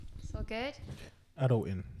Good.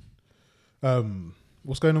 Adulting.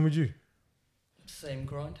 What's going on with you? Same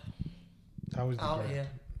grind. How is the Out grind? here.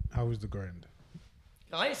 How is the grind?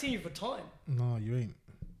 I ain't seen you for time. No, you ain't.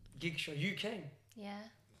 Gig show, you came. Yeah.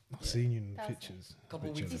 I've seen you in That was pictures. A couple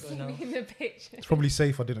Pictures. weeks ago now. In the picture. It's probably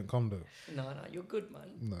safe I didn't come though. No, you're good, man.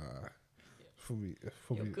 Nah.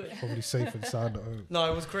 You're good. Probably safe and sound at home.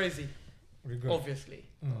 No, it was crazy. We're good. Obviously.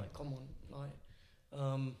 Mm. Like, come on.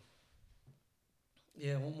 Like,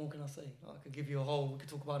 yeah, what more can I say? I could give you a whole, we could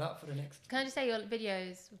talk about that for the next. Can I just say your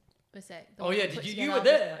videos were sick? The Oh ones yeah, put did you together were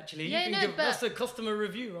there actually. Yeah, you no, can give, but- that's a customer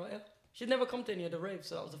review, right? Yeah? She'd never come to any of the raves,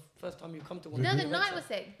 so that was the first time you come to one. No, of the events, night like- was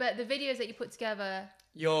sick, but the videos that you put together.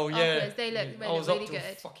 Yo, yeah. afterwards, they look I was really up till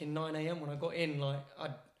good. fucking 9 a.m. when I got in. Like, I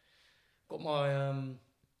got my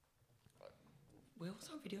where was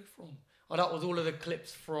that video from? Oh, that was all of the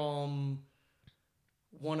clips from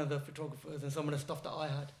one of the photographers and some of the stuff that I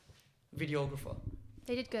had. Videographer.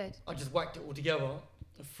 They did good. I just whacked it all together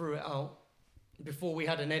and threw it out before we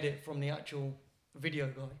had an edit from the actual video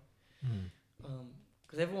guy.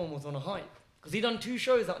 Because everyone was on a hype. Because he done 2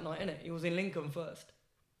 shows that night, innit? He was in Lincoln first.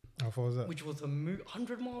 How far was that? Which was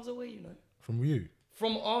 100 miles away, you know. From you?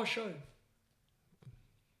 From our show.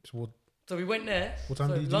 So we went there. What time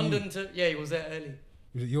so did you London to... Yeah, he was there early.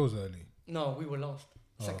 Was it yours early? No, we were last.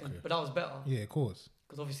 Oh, Second. okay. But that was better. Yeah, of course.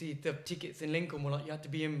 Because obviously the tickets in Lincoln were like, you had to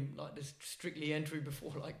be in like this strictly entry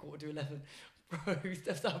before like 11:15. Bro, who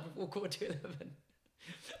steps out before 11:15?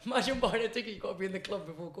 Imagine buying a ticket, you got to be in the club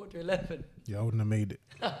before 11:15. Yeah, I wouldn't have made it.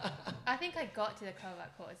 I think I got to the club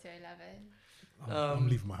at 11:45. I'm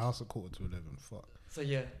leaving my house at 11:45. Fuck. So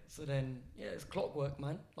yeah, so then, yeah, it's clockwork,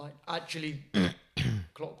 man. Like, actually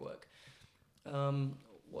clockwork.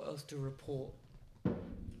 What else to report?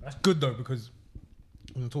 That's good though, because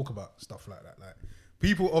when we talk about stuff like that, like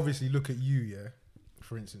people obviously look at you, yeah,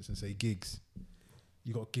 for instance, and say gigs.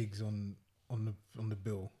 You got gigs on the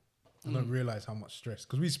bill. I don't realise how much stress,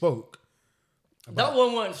 because we spoke. That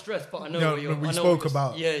one weren't stressed, but I know No, what you're... we I know spoke what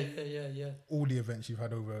about Yeah. all the events you've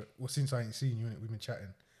had over. Well, since I ain't seen you, we've been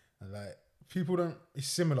chatting, and like people don't. It's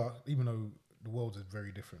similar, even though the world is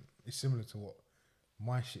very different. It's similar to what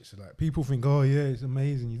my shit's like. People think, oh yeah, it's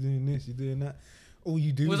amazing. You're doing this, you're doing that. All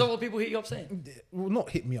you do. Was that what people hit you up saying? Well, not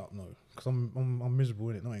hit me up, no, because I'm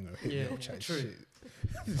miserable in it. Not gonna hit me up, chatting true.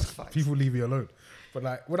 shit. People leave me alone. But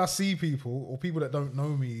like when I see people or people that don't know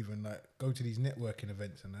me even like go to these networking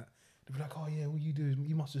events and that, they'll be like, oh yeah, what you do is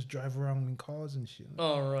you must just drive around in cars and shit.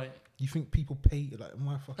 Oh, right. You think people pay like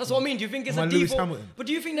my fucking... That's what I mean. Do you think it's am a I Lewis default? Hamilton? But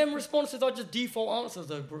do you think them responses are just default answers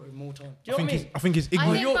though, bro, more time? Do you know what I mean? I think it's I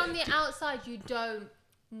ignorant. think from the outside you don't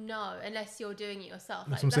know unless you're doing it yourself.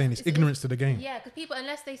 That's what I'm saying. It's ignorance to the game. Yeah, because people,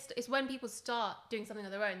 unless it's when people start doing something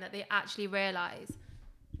of their own that they actually realise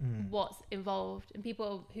what's involved, and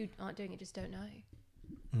people who aren't doing it just don't know.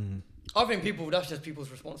 I think that's just people's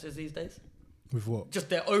responses these days. With what? Just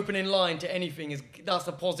their opening line to anything that's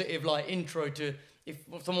a positive like intro to if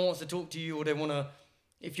someone wants to talk to you or they want to,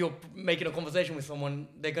 if you're making a conversation with someone,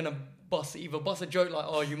 they're going to bust a joke like,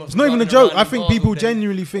 oh, you must... It's not even a joke. I think people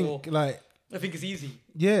genuinely think like... I think it's easy.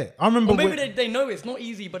 Yeah, I remember... Or maybe they know it's not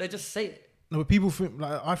easy, but they just say it. No, but people think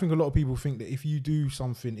like I think a lot of people think that if you do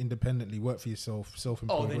something independently, work for yourself,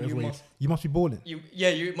 self-employed, then whatever, you must be balling.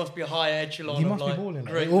 You must be a high echelon. You must be balling.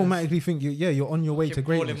 They automatically think you're on your way to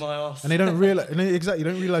greatness, my ass. and they don't realize. You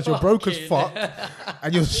don't realize you're broke as fuck,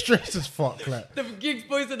 and you're stressed as fuck. Like the gigs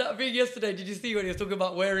posted that thing yesterday. Did you see when he was talking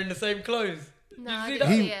about wearing the same clothes? No, I Did you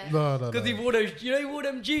see didn't that? see it. Because he wore those, he wore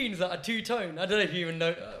them jeans that are two-tone. I don't know if you even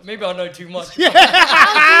know. Maybe I know too much. I'm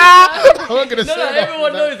not gonna say that.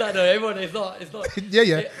 Everyone knows that though. Everyone, it's not.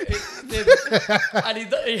 Yeah. And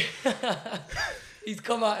he's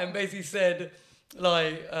come out and basically said,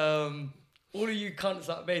 like, all of you cunts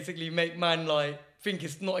that basically make man like think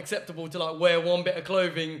it's not acceptable to like wear one bit of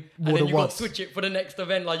clothing and then you got to switch it for the next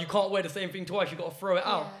event. Like you can't wear the same thing twice. You got to throw it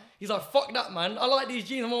out. He's like, fuck that, man. I like these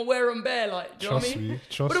jeans. I'm gonna wear them bare. Like, do you know what I mean?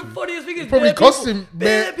 But the funniest thing is, probably cost him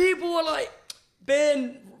bare people are like,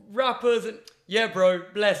 bare rappers and yeah, bro,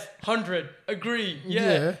 bless, 100, agree,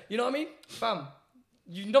 yeah. You know what I mean, fam?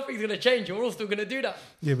 Nothing's gonna change. You're all still gonna do that.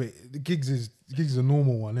 Yeah, but the gigs is a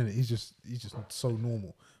normal one, isn't it? He's just so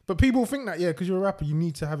normal. But people think that, because you're a rapper, you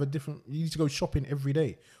need to have you need to go shopping every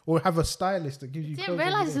day or have a stylist that gives you clothes. I didn't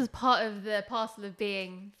realise this was part of the parcel of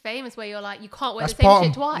being famous where you're like, you can't wear That's the same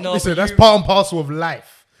shit twice. No, listen, that's part and parcel of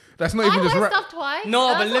life. That's not even just wear stuff twice. No,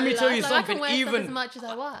 That's but let me not tell life. you Like, something. I can wear Even stuff as much as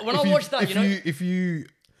I want. when I watch that,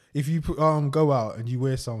 if you put, go out and you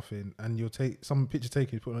wear something and you'll take some picture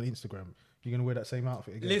taken, put it on Instagram, you're gonna wear that same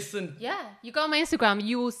outfit again. Listen. Yeah, you go on my Instagram,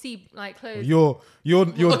 you will see like clothes. You're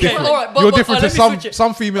Okay, different. all right, You're different let to me switch it.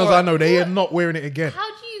 some females I know. They are not wearing it again. How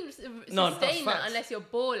do you sustain that unless you're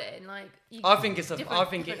balling. Like, I think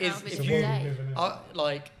it is. If you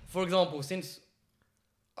like, for example, since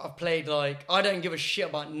I've played, like, I don't give a shit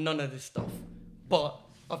about none of this stuff, but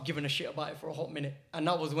I've given a shit about it for a hot minute, and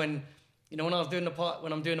that was when, you know, when I'm doing the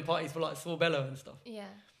parties for like Sorbello and stuff. Yeah.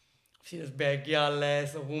 See this big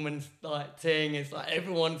girl-less, a woman's like thing. It's like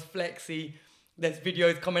everyone's flexy. There's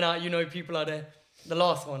videos coming out. You know, people are there. The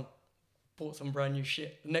last one, bought some brand new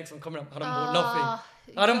shit. The next one coming up, I done bought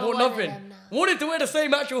nothing. I done bought nothing. Wanted to wear the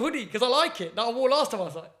same actual hoodie because I like it that I wore last time. I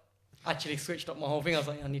was like, actually switched up my whole thing. I was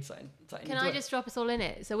like, I need something. Can I just drop us all in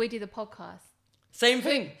it? So we do the podcast. Same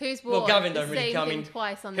thing. Who's worn Gavin don't really come. I mean,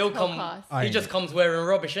 twice on the podcast. He just comes wearing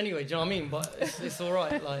rubbish anyway. Do you know what I mean? But it's all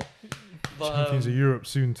right. Like, Champions of Europe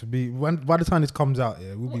soon to be. By the time this comes out,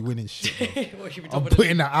 yeah, we'll be winning shit. I'm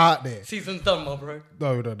putting that out there. Season's done, my bro.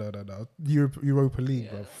 No. Europa League,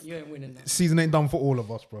 bro. You ain't winning that. Season ain't done for all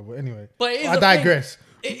of us, bro. But anyway, I digress.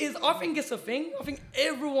 It is. I think it's a thing. I think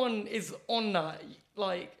everyone is on that.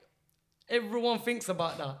 Like, everyone thinks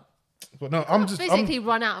about that. But no, I'm physically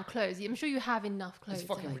run out of clothes. I'm sure you have enough clothes. It's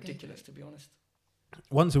fucking ridiculous, to be honest.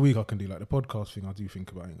 Once a week I can do like the podcast thing. I do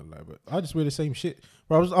think about it, ain't gonna lie, but I just wear the same shit.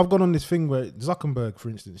 Bro, I've gone on this thing where Zuckerberg, for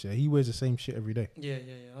instance, yeah, he wears the same shit every day. Yeah.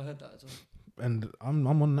 I heard that as well. And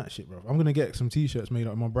I'm on that shit, bro. I'm gonna get some t-shirts made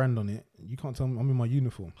up with my brand on it. You can't tell me I'm in my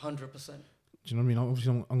uniform. 100%. Do you know what I mean?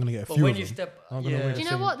 Obviously, I'm gonna get a but few. when of you them. step, Do you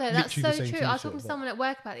know what though? That's so true. I was talking to someone at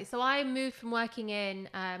work about this. So I moved from working in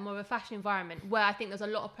more of a fashion environment where I think there's a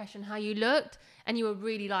lot of pressure on how you looked, and you were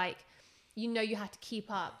really like, you know, you had to keep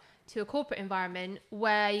up, to a corporate environment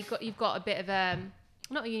where you've got a bit of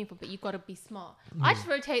not a uniform, but you've got to be smart. I just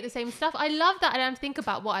rotate the same stuff. I love that I don't think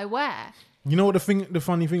about what I wear. You know what the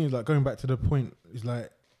funny thing is, like, going back to the point, is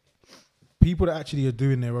like people that actually are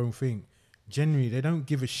doing their own thing, generally they don't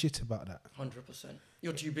give a shit about that. 100%.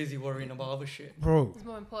 You're too busy worrying about other shit, bro. There's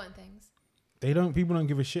more important things. People don't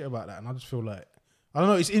give a shit about that, and I just feel like, I don't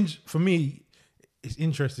know. For me, it's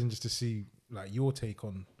interesting just to see like your take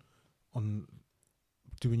on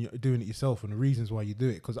doing it yourself and the reasons why you do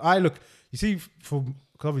it. Because you see, cause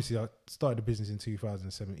obviously I started the business in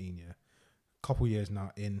 2017, yeah, couple years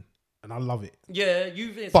now in, and I love it. Yeah,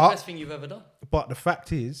 it's the best thing you've ever done. But the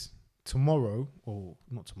fact is, tomorrow, or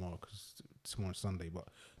not tomorrow because tomorrow's Sunday, but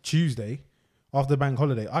Tuesday after the bank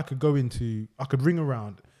holiday, I could ring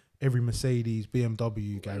around every Mercedes,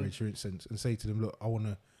 BMW garage, for instance, and say to them, look,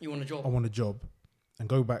 you want a job? I want a job, and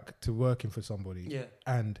go back to working for somebody. Yeah.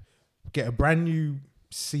 And get a brand new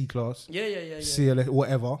C-Class, yeah. CLS,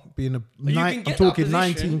 whatever, being I'm talking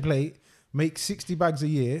 19 plate, make 60 bags a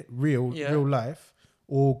year, real life,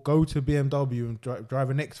 or go to BMW and drive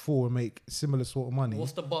an X4 and make similar sort of money.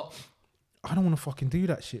 What's the but? I don't want to fucking do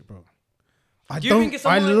that shit, bro. I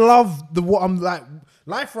love what I'm like.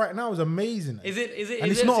 Life right now is amazing. Is it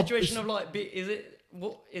a situation of like?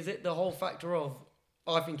 Is it the whole factor of?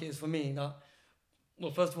 I think it is for me. That,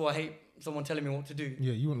 well, first of all, I hate someone telling me what to do.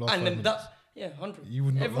 Yeah, you wouldn't last. And then 100. You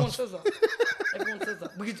would not. Everyone says that. Everyone says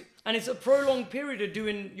that. And it's a prolonged period of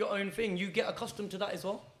doing your own thing. You get accustomed to that as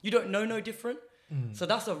well. You don't know no different. So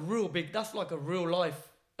that's that's like a real life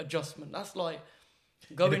adjustment. That's like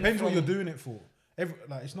going. It depends what you're doing it for.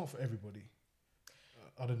 It's not for everybody.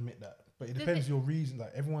 I'd admit that, but it depends your reason.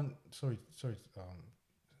 Like everyone,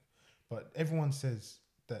 but everyone says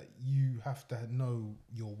that you have to know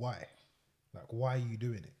your why. Like, why are you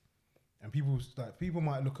doing it? And people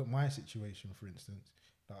might look at my situation, for instance.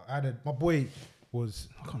 Like my boy was,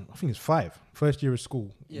 I think it's 5, first year of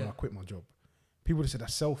school when I quit my job. People just said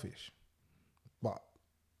that's selfish, but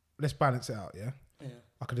let's balance it out. Yeah.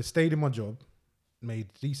 I could have stayed in my job, made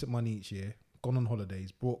decent money each year, gone on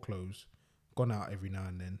holidays, bought clothes, gone out every now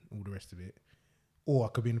and then, all the rest of it. Or I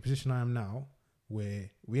could be in the position I am now,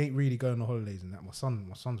 where we ain't really going on holidays and that. My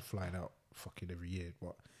son's flying out fucking every year,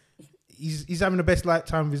 but he's having the best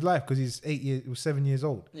time of his life because he's 7 years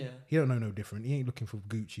old. Yeah, he don't know no different. He ain't looking for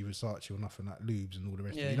Gucci, Versace, or nothing like lubes and all the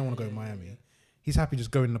rest of it. He don't want to go to Miami. Yeah. He's happy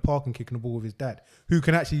just going in the park and kicking the ball with his dad, who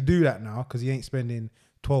can actually do that now because he ain't spending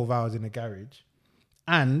 12 hours in a garage.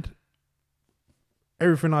 And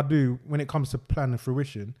everything I do when it comes to plan and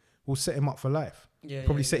fruition will set him up for life.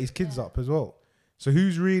 Probably set his kids up as well. So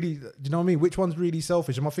who's really, do you know what I mean? Which one's really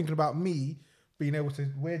selfish? Am I thinking about me being able to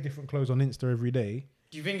wear different clothes on Insta every day?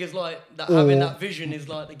 Do you think it's like that having that vision is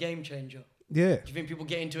like the game changer? Yeah. Do you think people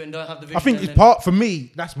get into it and don't have the vision? I think it's part, for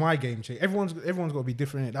me, that's my game changer. Everyone's got to be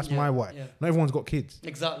different in it. That's my why. Yeah. Not everyone's got kids.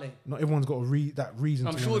 Exactly. Not everyone's got that reason.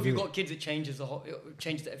 I'm sure if you've got kids, it changes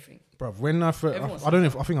everything. Bruv, when I don't know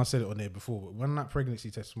if I think I said it on there before, but when that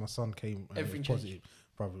pregnancy test for my son came and it was positive,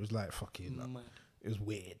 bruv, it was like fucking. It was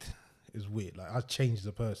weird. It was weird. Like, I changed as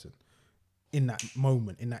a person. in that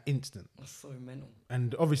moment, in that instant. That's so mental.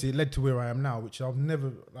 And obviously it led to where I am now, which I've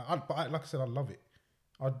never, like I said, I love it.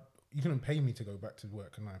 You couldn't pay me to go back to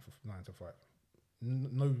work at 9 to 5.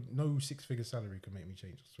 No 6-figure salary can make me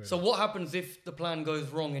change. So what happens if the plan goes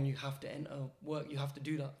wrong and you have to enter work? You have to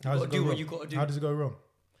do that. You got to do what you got to do. How does it go wrong?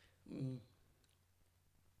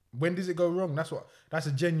 When does it go wrong? That's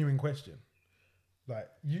a genuine question. Like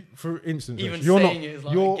you, for instance, even you're saying it is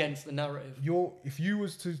like against the narrative. If you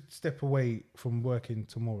was to step away from working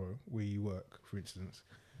tomorrow, where you work, for instance,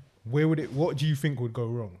 what do you think would go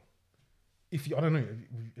wrong? I don't know,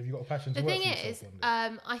 have you got a passion to work for yourself? The thing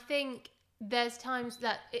is, I think there's times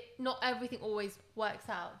that not everything always works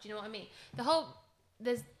out. Do you know what I mean?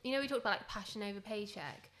 We talked about like passion over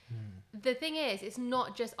paycheck. The thing is, it's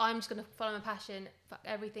not just I'm just going to follow my passion, fuck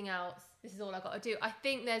everything else. This is all I got to do. I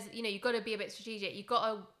think there's, you've got to be a bit strategic. You've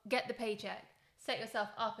got to get the paycheck, set yourself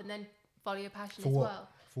up, and then follow your passion as well.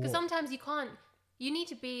 Because sometimes you can't. You need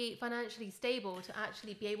to be financially stable to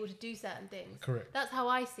actually be able to do certain things. Correct. That's how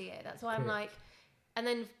I see it. That's why I'm like, and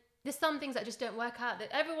then there's some things that just don't work out.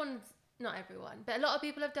 That not everyone, but a lot of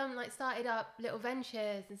people have done like started up little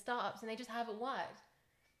ventures and startups, and they just haven't worked.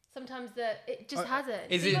 Sometimes it just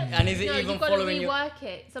hasn't. Even following? You've got to rework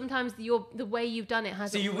it. Sometimes the way you've done it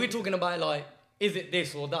hasn't. So we're talking about like, is it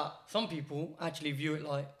this or that? Some people actually view it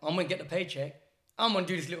like, I'm gonna get the paycheck. I'm gonna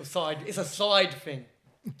do this little side. It's a side thing.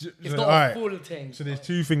 It's not a full thing. So there's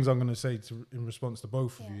two things I'm gonna say in response to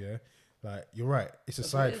both of you. Yeah, like you're right. It's a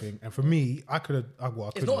side thing, and for me, I could have.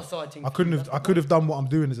 It's not a side thing. I could have done what I'm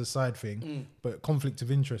doing as a side thing, but conflict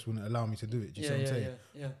of interest wouldn't allow me to do it. Do you see what I'm saying?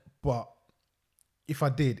 Yeah. But if I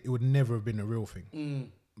did, it would never have been a real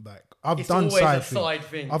thing. Like I've done side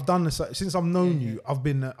thing. I've done since I've known you. I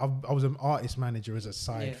was an artist manager as a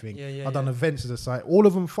side thing. I've done events as a side. All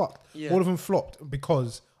of them fucked. All of them flopped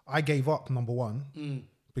because I gave up. Number one,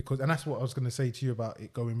 and that's what I was going to say to you about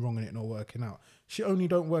it going wrong and it not working out. Shit only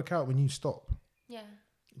don't work out when you stop. Yeah.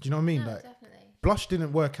 Do you know what I mean? No, like definitely. Blush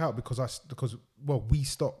didn't work out because we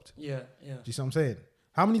stopped. Yeah. Do you see what I'm saying?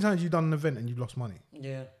 How many times have you done an event and you lost money?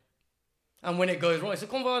 Yeah. And when it goes wrong, it's a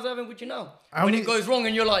convo I was having with you now. When it goes wrong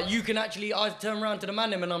and you're like, I turn around to the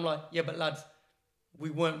man and I'm like, yeah, but lads, we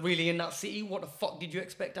weren't really in that city. What the fuck did you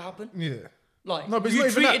expect to happen? Yeah. Like, no, but you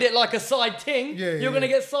treated it like a side thing. Yeah, you're going to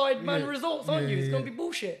get side man results, aren't you? It's going to be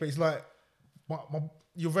bullshit. But it's like,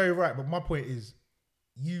 you're very right. But my point is,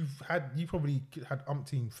 you probably had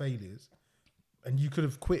umpteen failures and you could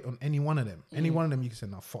have quit on any one of them. Any one of them, you could say,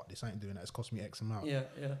 no, fuck this, I ain't doing that. It's cost me X amount. Yeah.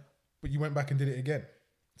 But you went back and did it again.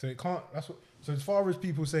 So it can't. So as far as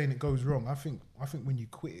people saying it goes wrong, I think when you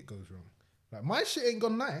quit, it goes wrong. Like my shit ain't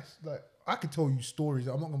gone nice. Like I could tell you stories.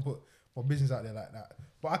 I'm not gonna put my business out there like that,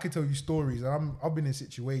 but I could tell you stories. And I've been in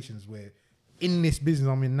situations where, in this business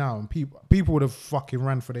I'm in now, and people would have fucking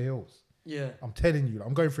ran for the hills. Yeah, I'm telling you,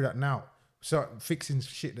 I'm going through that now. So fixing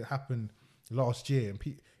shit that happened last year, and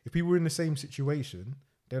if people were in the same situation,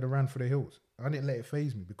 they'd have ran for the hills. I didn't let it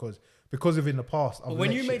faze me because of in the past. But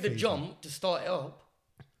when you made the jump to start it up.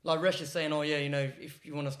 Like Resh is saying, oh yeah, if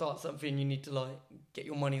you want to start something, you need to like get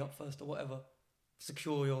your money up first or whatever,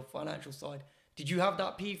 secure your financial side. Did you have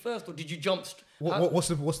that P first, or did you jump? What's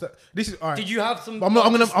that? This is all right. Did you have some? I'm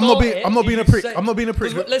not being a prick. I'm not being a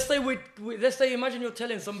prick. Let's say imagine you're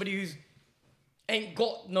telling somebody who's ain't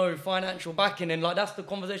got no financial backing, and like that's the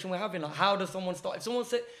conversation we're having. Like, how does someone start?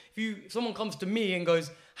 If someone comes to me and goes,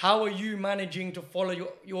 how are you managing to follow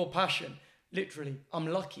your passion? Literally, I'm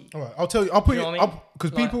lucky. All right, I'll tell you. I'll put it up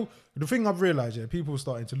because people. The thing I've realised, people are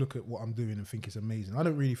starting to look at what I'm doing and think it's amazing. I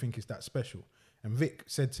don't really think it's that special. And Vic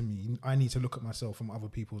said to me, I need to look at myself from other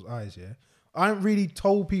people's eyes. Yeah, I haven't really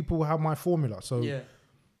told people how my formula. So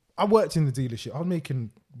I worked in the dealership. I was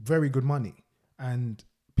making very good money, and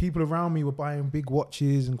people around me were buying big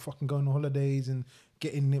watches and fucking going on holidays and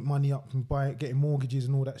getting money up and getting mortgages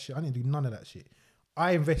and all that shit. I didn't do none of that shit.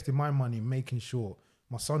 I invested my money in making sure.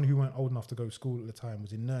 My son, who weren't old enough to go to school at the time,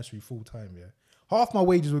 was in nursery full time, yeah. Half my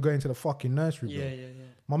wages were going to the fucking nursery, bro. Yeah.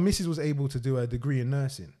 My missus was able to do a degree in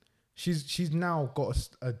nursing. She's now got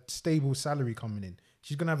a stable salary coming in.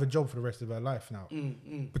 She's going to have a job for the rest of her life now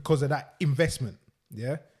because of that investment,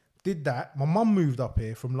 yeah. Did that. My mum moved up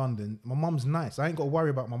here from London. My mum's nice. I ain't got to worry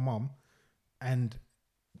about my mum. And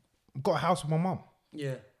got a house with my mum.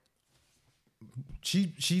 Yeah.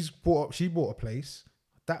 She bought a place.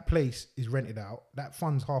 That place is rented out. That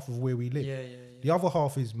funds half of where we live. Yeah. The other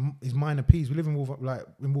half is minor P's. We live in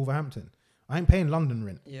Wolverhampton. I ain't paying London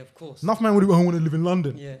rent. Yeah, of course. Enough man would go, I want to live in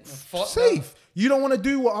London. Yeah, safe. You don't want to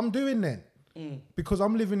do what I'm doing then, because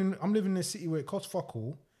I'm living in a city where it costs fuck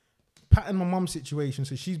all. Patting my mum's situation,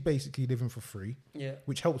 so she's basically living for free. Yeah,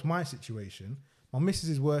 which helps my situation. My missus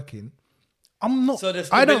is working, I'm not. So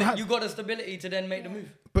I don't have, you got the stability to then make the move.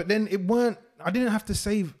 But then I didn't have to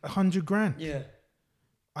save $100,000. Yeah.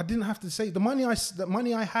 I didn't have to save the money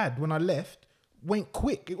I had when I left went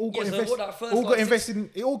quick. It all got invested.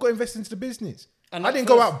 It all got invested into the business. And I didn't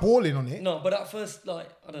go out balling on it. No, but at first, like,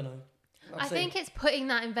 I don't know. I think it's putting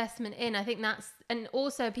that investment in. I think that's, and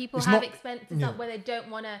also people have expenses up where they don't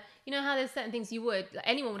want to, you know how there's certain things you would, like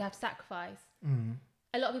anyone would have to sacrifice.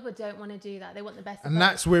 A lot of people don't want to do that. They want the best. And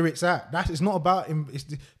that's where it's at. It's not about,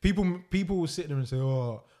 people will sit there and say,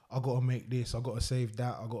 oh, I got to make this, I got to save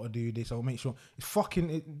that, I got to do this, I'll make sure it's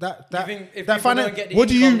fucking that you think if that finance. What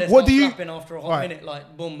do you after a hot minute,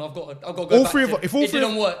 like boom, I've got to go all back three to, of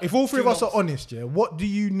if all three of us are honest, yeah, what do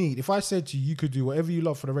you need? If I said to you, you could do whatever you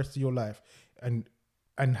love for the rest of your life and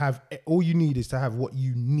have all you need is to have what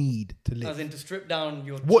you need to live. As in to strip down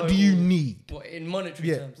your what do you need? What, in monetary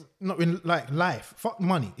terms? Not in like life. Fuck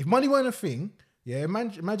money. If money weren't a thing,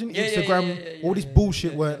 imagine Instagram, all this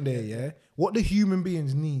bullshit weren't there, yeah? What do human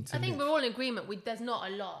beings need to I think live? we're all in agreement with there's not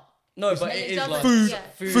a lot. No, but it is like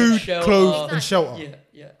food, shelter, clothes, and shelter.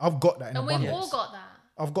 Yeah. I've got that in abundance. And we've all got that.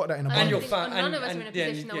 I've got that in abundance. And your none of us are in a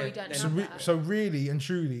position where we don't have that. So really and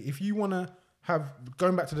truly, if you want to have,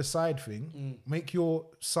 going back to the side thing, make your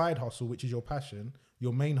side hustle, which is your passion,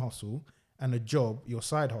 your main hustle, and a job, your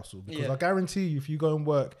side hustle. Because I guarantee you, if you go and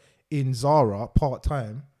work in Zara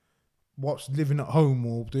part-time, what's living at home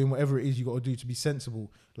or doing whatever it is you got to do to be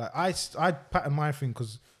sensible. Like I pattern my thing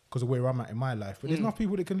because of where I'm at in my life. But there's enough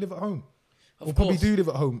people that can live at home, or probably do live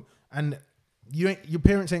at home, and your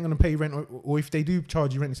parents ain't gonna pay rent, or if they do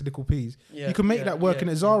charge you rent, it's a little peas. You can make that working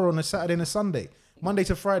at Zara on a Saturday and a Sunday, Monday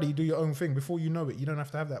to Friday. You do your own thing. Before you know it, you don't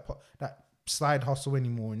have to have that side hustle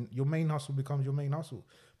anymore, and your main hustle becomes your main hustle.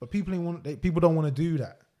 But people don't want to do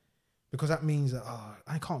that. Because that means that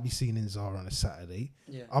I can't be seen in Zara on a Saturday.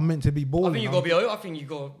 Yeah. I'm meant to be balling. I think you got to be. I think you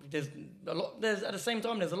got. There's a lot. There's at the same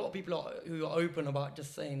time. There's a lot of people who are open about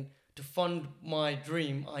just saying, to fund my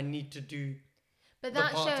dream, I need to do. But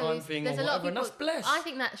that shows there's a lot of people. That's blessed. I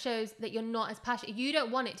think that shows that you're not as passionate. You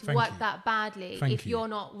don't want it to work that badly if you're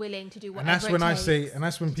not willing to do whatever. And that's when I say. And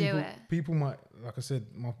that's when people might, like I said,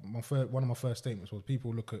 one of my first statements was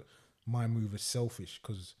people look at my move as selfish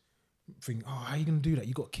because think, how are you gonna do that?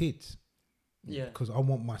 You got kids. Yeah. Because I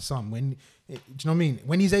want my son do you know what I mean?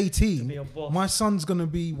 When he's 18, my son's gonna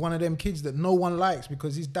be one of them kids that no one likes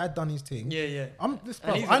because his dad done his thing. Yeah.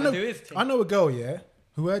 I know a girl,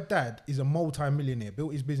 who her dad is a multi-millionaire,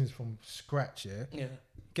 built his business from scratch, yeah.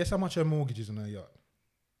 Guess how much her mortgage is on her yacht?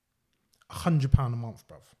 £100 a month,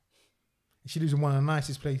 bruv. She lives in one of the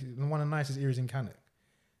nicest places, in one of the nicest areas in Canada.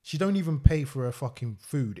 She don't even pay for her fucking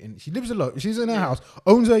food, and she lives alone. She's in her house,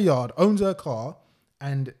 owns her yard, owns her car.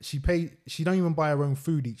 And she don't even buy her own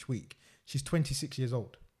food each week. She's 26 years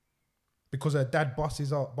old. Because her dad busts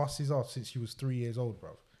his ass since she was 3 years old,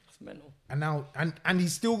 bro. That's mental. And now, and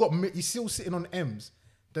he's still sitting on M's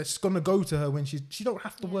that's going to go to her when she don't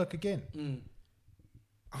have to work again.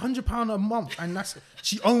 £100 a month. And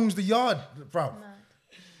she owns the yard, bro.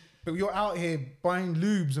 But you're out here buying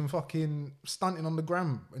lubes and fucking stunting on the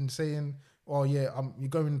gram and saying, you're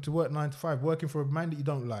going to work 9 to 5, working for a man that you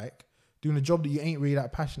don't like. Doing a job that you ain't really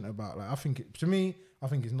that passionate about. Like, I think it's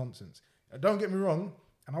nonsense. Don't get me wrong,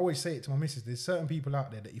 and I always say it to my missus, there's certain people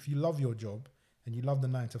out there that if you love your job and you love the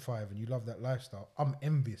 9 to 5 and you love that lifestyle, I'm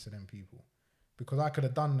envious of them people. Because I could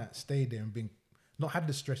have done that, stayed there and not had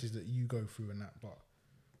the stresses that you go through and that, but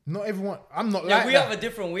not everyone, I'm not like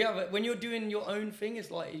that. When you're doing your own thing, it's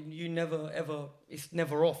like you never ever, it's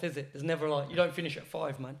never off, is it? There's never like, you don't finish at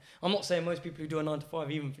 5, man. I'm not saying most people who do a 9 to 5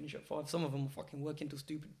 even finish at 5. Some of them are fucking working till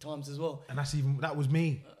stupid times as well. And that was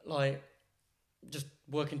me. Like, just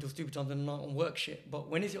working till stupid times and not on work shit. But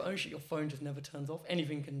when it's your own shit, your phone just never turns off.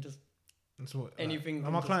 Anything can just, anything.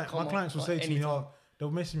 My clients will say to me, they'll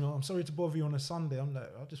message me, I'm sorry to bother you on a Sunday. I'm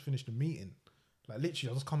like, I'll just finish the meeting. Like literally,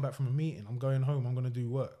 I'll just come back from a meeting. I'm going home. I'm going to do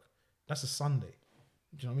work. That's a Sunday.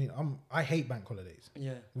 Do you know what I mean? I hate bank holidays.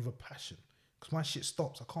 Yeah. With a passion. Because my shit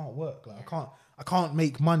stops. I can't work. Like I can't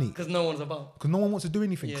make money. Because no one's about. Because no one wants to do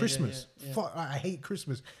anything. Christmas. Fuck, I hate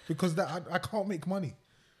Christmas because I can't make money.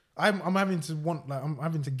 I'm having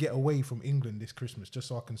to get away from England this Christmas just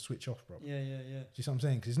so I can switch off, bro. Yeah. Do you see what I'm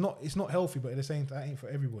saying? Because it's not healthy, but at the same time, that ain't for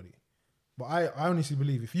everybody. But I honestly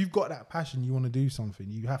believe if you've got that passion, you want to do something,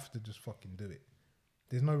 you have to just fucking do it.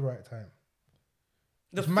 There's no right time.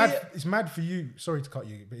 It's mad for you. Sorry to cut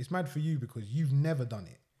you, but it's mad for you because you've never done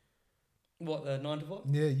it. What, the 9 to 5?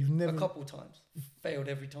 Yeah, you've never... A couple times. Failed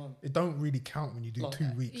every time. It don't really count when you do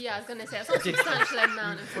 2 weeks. Yeah, I was going to say, it's not a substantial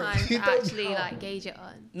amount of time to actually like gauge it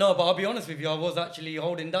on. No, but I'll be honest with you, I was actually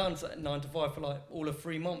holding down 9 to 5 for like all of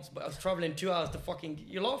 3 months, but I was travelling 2 hours to fucking...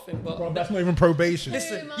 You're laughing, but... Bro, that's not even probation.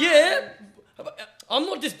 Listen, yeah, I'm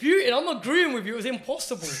not disputing, I'm agreeing with you, it was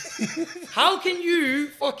impossible. How can you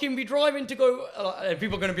fucking be driving to go... and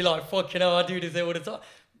people are going to be like, fucking hell, I do this all the time.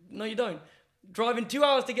 No, you don't. Driving 2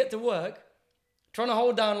 hours to get to work, trying to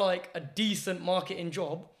hold down like a decent marketing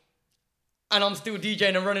job, and I'm still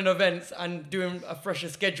DJing and running events and doing a fresher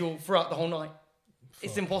schedule throughout the whole night.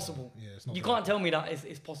 It's impossible. Yeah, it's not. You can't tell me that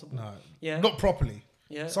it's possible. No. Yeah. Not properly.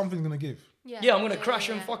 Yeah. Something's gonna give. Yeah, I'm gonna crash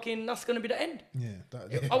and fucking. That's gonna be the end.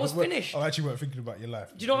 Yeah. I was finished. I actually weren't thinking about your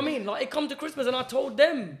life. Do you know what I mean? Like, it come to Christmas and I told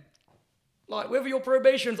them, like, whether your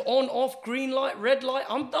probation's on, off, green light, red light,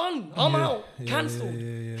 I'm done. I'm out. Cancelled.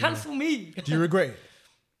 Cancel me. Do you regret it?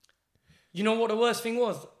 You know what the worst thing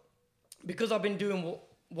was? Because I've been doing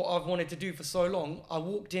what I've wanted to do for so long, I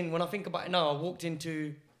walked in, when I think about it now, I walked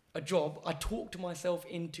into a job, I talked myself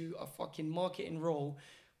into a fucking marketing role,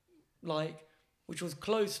 like, which was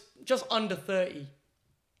close, just under 30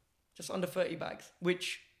 bags,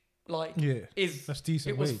 which, like, that's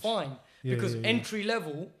decent. It was fine, because entry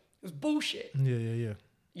level was bullshit. Yeah.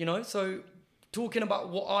 You know, so talking about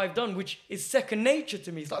what I've done, which is second nature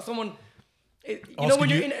to me, it's like someone... you know, when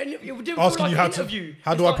you're asking you how to interview,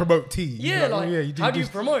 how do I promote tea? Yeah, how do you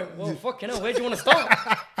promote? Well, fucking hell, where do you want to start?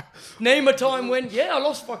 Name a time when, I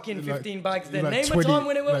lost fucking 15 bags then. Name 20, a time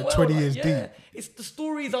when it went well. 20 years deep. It's the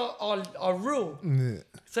stories are real. Yeah.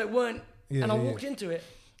 So it weren't, and I walked into it,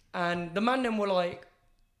 and the man then were like,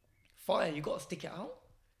 fire, you got to stick it out.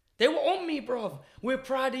 They were on me, bruv. We're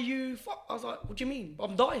proud of you. I was like, what do you mean?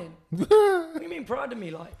 I'm dying. What do you mean proud of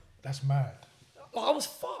me? Like, that's mad. Like, I was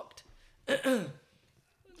fucked.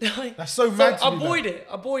 That's so mad. I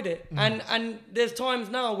buoyed it. And there's times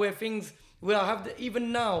now where I have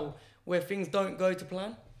even now where things don't go to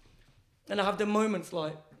plan, and I have the moments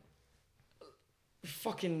like,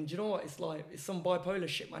 fucking, do you know what it's like? It's some bipolar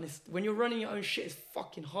shit, man. It's when you're running your own shit, it's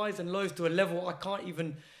fucking highs and lows to a level I can't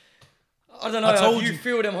even. I don't know. You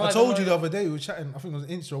feel them highs. I told you the other day we were chatting. I think it was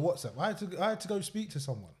Insta or WhatsApp. I had to go speak to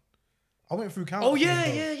someone. I went through counselling. Oh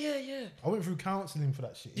yeah. I went through counselling for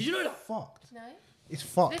that shit. Did you know that? Fucked. No. It's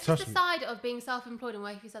fucked. This is the side of being self-employed and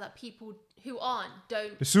working for that people who aren't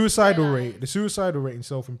don't. The suicidal rate in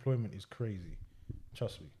self-employment is crazy.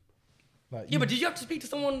 Trust me. Like but did you have to speak to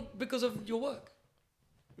someone because of your work?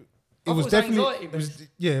 It was definitely.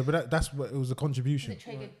 But that's what it was a contribution. Was it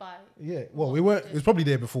triggered by? Yeah. Well, we weren't. It was probably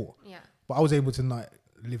there before. Yeah. But I was able to like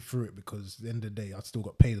live through it because at the end of the day, I still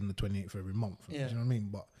got paid on the 28th every month. Yeah. Do you know what I mean?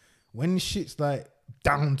 But when shit's like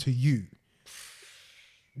down to you,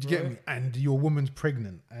 do you get me? And your woman's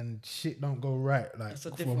pregnant and shit don't go right like for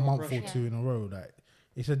a month or two in a row, like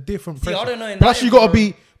it's a different pressure. I don't know. Plus you gotta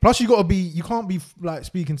be. You can't be like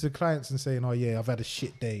speaking to clients and saying, "Oh yeah, I've had a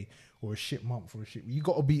shit day or a shit month or a shit." You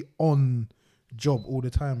gotta be on job all the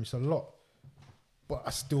time. It's a lot, but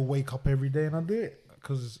I still wake up every day and I do it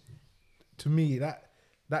because to me that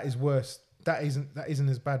is worse. That isn't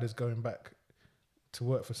as bad as going back to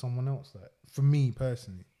work for someone else. Like for me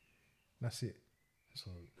personally, that's it. So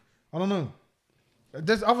I don't know.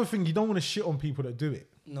 There's other thing, you don't want to shit on people that do it.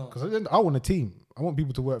 No, because I want a team. I want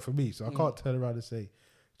people to work for me. So I can't turn around and say,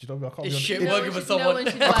 do you know what I mean? I can't working for someone.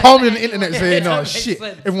 I can't be on the internet saying, no, shit.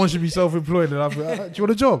 Sense. Everyone should be self-employed. And I'm like, do you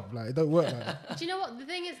want a job? Like, it don't work like that. Do you know what the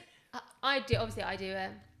thing is? I do. Obviously, I do.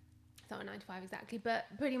 It's not a 9 to 5 exactly, but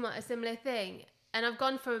pretty much a similar thing. And I've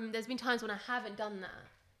gone from. There's been times when I haven't done that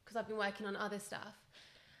because I've been working on other stuff.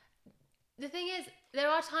 The thing is, there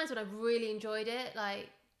are times when I've really enjoyed it, like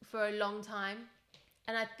for a long time.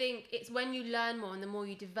 And I think it's when you learn more and the more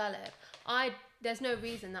you develop. There's no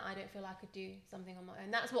reason that I don't feel like I could do something on my own.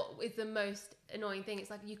 That's what is the most annoying thing. It's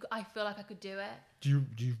like I feel like I could do it. Do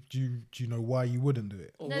you know why you wouldn't do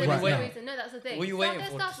it? No, there's no reason. No, that's the thing. What are you waiting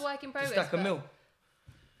for? Stuff work in progress. Stack a mill.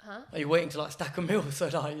 Huh? Are you waiting to like stack a mill so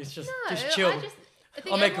like it's just chill? I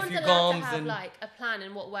think I'll make a few gums to have like a plan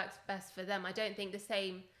and what works best for them. I don't think the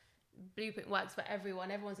same blueprint works for everyone.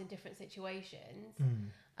 Everyone's in different situations.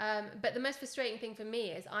 But the most frustrating thing for me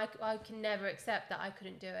is I can never accept that I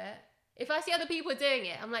couldn't do it. If I see other people doing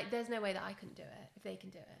it, I'm like, there's no way that I couldn't do it if they can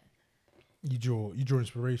do it. You draw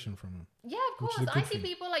inspiration from them. Yeah, of course. I see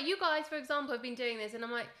people like you guys, for example, have been doing this, and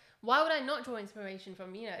I'm like, why would I not draw inspiration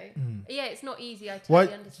from, you know? Yeah, it's not easy. I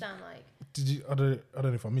totally understand. Like, did you? I don't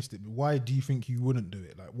know if I missed it, but why do you think you wouldn't do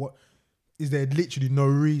it? Like, what is there? Literally no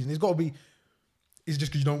reason. It's got to be. Is it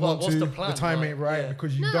just because you don't want to? The time ain't right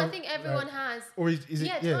because you don't. No, I think everyone has. Or is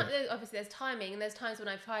it? Yeah. Obviously, there's timing, and there's times when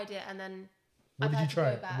I've tried it, and then what did you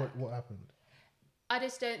try? What happened? I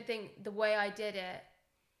just don't think the way I did it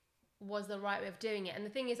was the right way of doing it. And the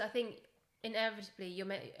thing is, I think inevitably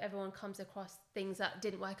everyone comes across things that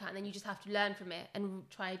didn't work out, and then you just have to learn from it and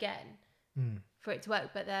try again for it to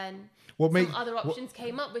work. But then other options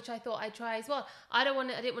came up, which I thought I'd try as well. I didn't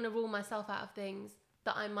want to rule myself out of things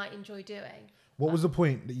that I might enjoy doing. What was the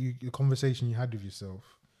point that the conversation you had with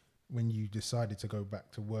yourself when you decided to go back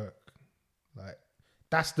to work? Like,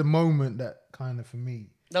 that's the moment that kind of, for me.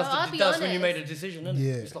 That's when you made a decision, isn't it?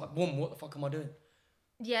 Yeah. It's like, boom, what the fuck am I doing?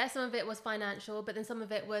 Yeah, some of it was financial, but then some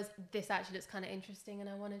of it was, this actually looks kind of interesting and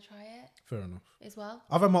I want to try it. Fair enough. As well.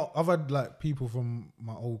 I've had like people from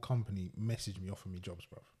my old company message me, offer me jobs,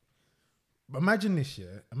 bruv. Imagine this,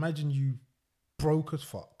 yeah? Imagine you broke as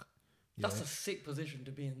fuck. Yeah. That's a sick position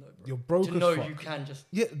to be in, though, bro. You're broke as fuck. You can just...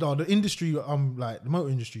 Yeah, no, the industry, the motor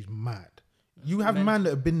industry is mad. You have men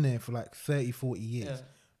that have been there for like 30, 40 years.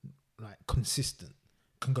 Like, consistent.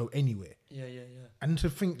 Can go anywhere. Yeah. And to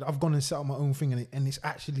think that I've gone and set up my own thing and it's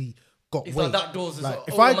actually got weight. Like that door's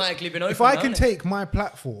automatically been opened. If I can take my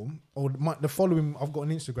platform or the following I've got on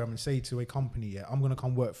Instagram and say to a company, yeah, I'm going to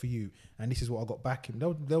come work for you and this is what I got back in,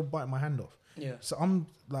 they'll bite my hand off. Yeah. So I'm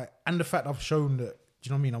like, and the fact I've shown that, do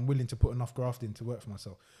you know what I mean? I'm willing to put enough graft in to work for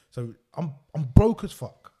myself. So I'm broke as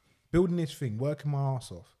fuck, building this thing, working my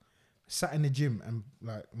ass off, sat in the gym and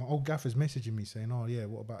like my old gaffer's messaging me saying, oh yeah,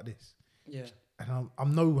 what about this? Yeah. And I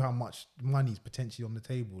know how much money's potentially on the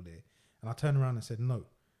table there. And I turned around and said, no.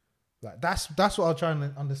 Like, that's what I'm trying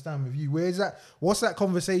to understand with you. Where's that? What's that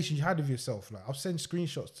conversation you had with yourself? Like, I've sent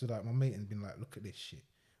screenshots to like my mate and been like, look at this shit.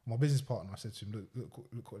 My business partner, I said to him,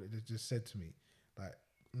 look what it just said to me. Like,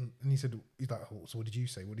 and he's like, oh, so what did you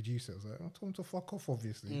say? What did you say? I was like, I told him to fuck off,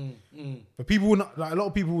 obviously. But people would not, like, a lot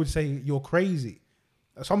of people would say you're crazy.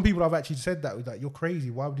 Some people have actually said that, like, you're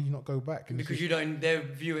crazy. Why would you not go back? And because they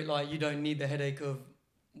view it like you don't need the headache of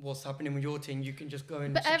what's happening with your team. You can just go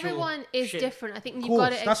and. But everyone is different. I think you've to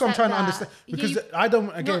got to. That's what I'm trying to understand. Because I don't.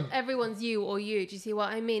 Again, not everyone's you or you. Do you see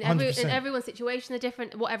what I mean? In everyone's situation, are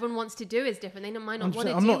different. What everyone wants to do is different. They might not want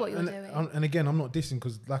to do what you're doing. And again, I'm not dissing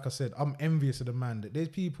because, like I said, I'm envious of the man that there's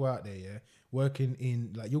people out there, yeah, working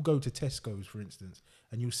in, like, you'll go to Tesco's, for instance,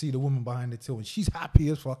 and you'll see the woman behind the till, and she's happy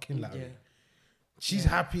as fucking Larry. Yeah. She's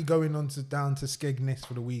happy going down to Skegness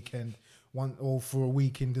for the weekend, or for a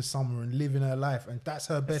week in the summer and living her life, and that's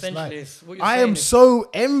her best life. I am so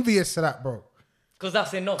envious of that, bro. Because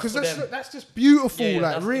that's enough. Because that's just beautiful. Yeah,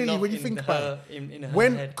 like, really, when you think about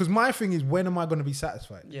it. Because my thing is, when am I going to be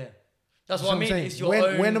satisfied? Yeah, that's what I mean. It's your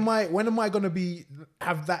own. When am I going to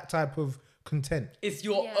have that type of content? It's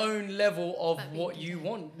your own level of what you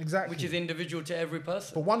want, exactly, which is individual to every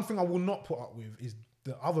person. But one thing I will not put up with is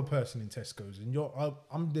the other person in Tesco's, and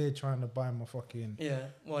I'm there trying to buy my fucking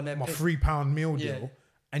my £3 meal deal,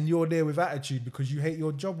 and you're there with attitude because you hate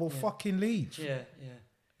your job. Or fucking leave. Yeah.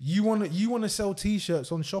 You wanna sell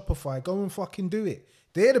t-shirts on Shopify? Go and fucking do it.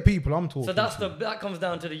 They're the people I'm talking. So that comes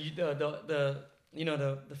down to the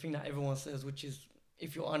thing that everyone says, which is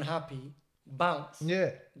if you're unhappy, bounce. Yeah,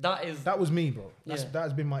 that was me, bro. That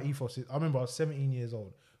has been my ethos. I remember I was 17 years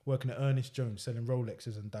old working at Ernest Jones selling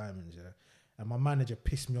Rolexes and diamonds. Yeah. And my manager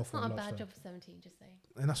pissed me off. Not a bad job for 17, just saying.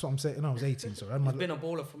 And that's what I'm saying. No, I was 18, so I've been a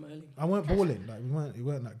baller from early. I weren't balling. Like, we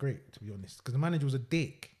weren't that great, to be honest. Because the manager was a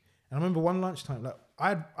dick. And I remember one lunchtime, like,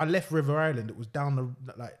 I left River Island. It was down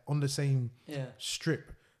on the same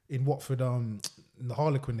strip in Watford, the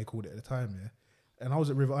Harlequin they called it at the time, yeah. And I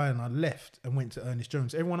was at River Island. I left and went to Ernest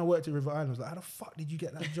Jones. Everyone I worked at River Island was like, "How the fuck did you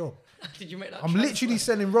get that job?" Did you make that? I'm literally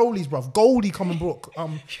selling rollies, bruv. Goldie coming Brook.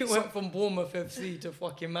 You went from Bournemouth FC to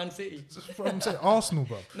fucking Man City. I'm saying Arsenal,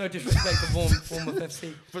 bruv. No disrespect to Bournemouth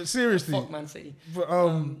FC. But seriously, fuck Man City.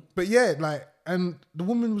 But yeah, like, and the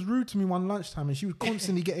woman was rude to me one lunchtime, and she was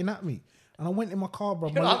constantly getting at me. And I went in my car,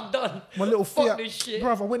 bruv. I'm done. My little Fiat,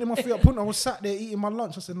 bruv. I went in my Fiat Punto. I was sat there eating my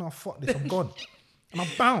lunch. I said, "No, fuck this. I'm gone." And I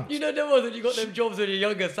bounced. You know, there was when you got them jobs when you're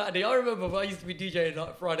younger, Saturday. I remember when I used to be DJing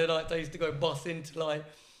like Friday nights. I used to go bus into like,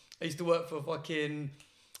 I used to work for fucking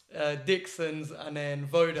Dixon's and then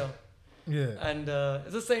Voda. Yeah. And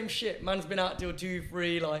it's the same shit. Man's been out till 2,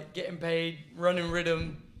 3, like getting paid, running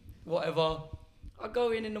rhythm, whatever. I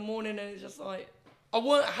go in the morning and it's just like, I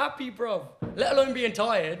weren't happy, bruv. Let alone being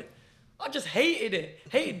tired. I just hated it.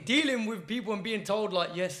 Hated dealing with people and being told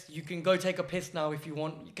like, yes, you can go take a piss now if you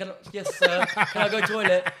want. Yes, sir. Can I go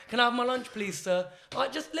toilet? Can I have my lunch, please, sir?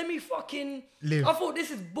 Like, just let me fucking live. I thought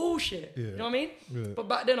this is bullshit. Yeah. You know what I mean? Yeah. But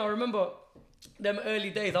back then, I remember them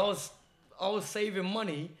early days. I was saving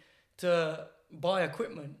money to buy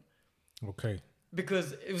equipment. Okay.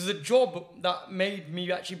 because it was a job that made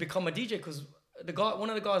me actually become a DJ. Because one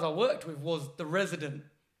of the guys I worked with was the resident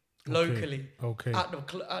locally at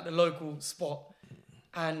the local spot,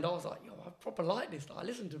 and I was like, yo, I proper like this. Like, I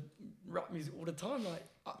listen to rap music all the time. Like,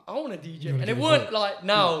 I want to DJ, and it weren't like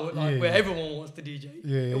now, where everyone wants to DJ.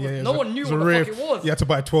 No one knew what the fuck it was. You had to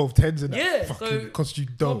buy 12 10s and that. Fucking so cost you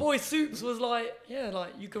dough. My boy Soups was like,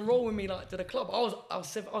 like you can roll with me like to the club. I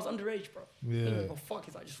was underage, bro. Yeah. Oh fuck,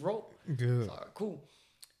 he's like, just roll. Yeah. It's like, cool.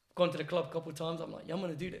 Gone to the club a couple of times. I'm like, yeah, I'm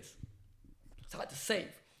gonna do this. So I had to save.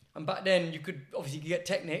 And back then, you could get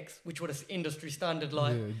Technics, which was industry standard,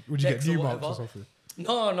 like. Yeah. Would you get Newmarks or something?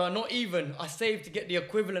 No, not even. I saved to get the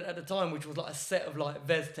equivalent at the time, which was like a set of like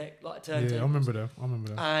Vestec, like turntables. Yeah, I remember them.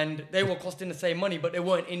 And they were costing the same money, but they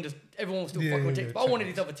weren't everyone was still fucking with Technics. But I wanted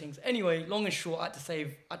these other things. Anyway, long and short, I had to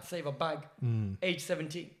save a bag. Age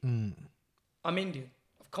 17. I'm Indian.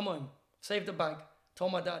 I've come home, saved the bag,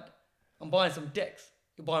 told my dad, I'm buying some decks.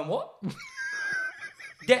 You're buying what?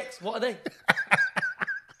 Decks, what are they?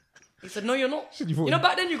 He said, no, you're not.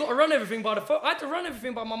 Back then you got to run everything by the phone. I had to run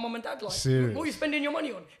everything by my mum and dad. Like, serious? What are you spending your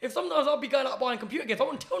money on? If sometimes I'll be going out buying computer games, I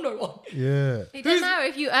won't tell no one. Yeah. It doesn't matter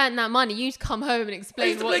if you earn that money. You just come home and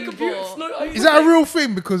explain what you bought. Is that a real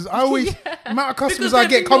thing? Because I always, amount of customers I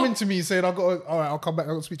get coming to me saying, I'll come back,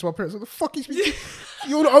 I'll speak to my parents. What the fuck you speak to?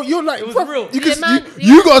 You're like, it was real.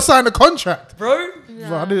 You got to sign a contract. Bro.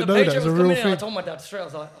 No. I didn't know that. It's a real thing. I told my dad straight, I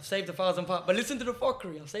was like, I've saved £1,000. But listen to the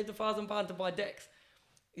fuckery. I've saved £1,000 to buy decks.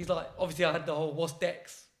 He's like, obviously I had the whole what's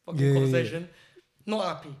decks fucking conversation. Not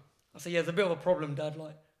happy. I said, there's a bit of a problem, Dad.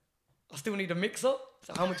 Like, I still need a mixer.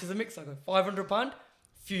 So how much is a mixer? I go, £500.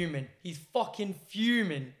 Fuming. He's fucking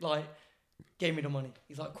fuming. Like, gave me the money.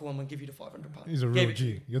 He's like, cool, I'm going to give you the £500. He's a real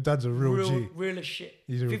G. Your dad's a real G. Real as shit.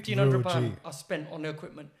 He's a £1,500 I spent on the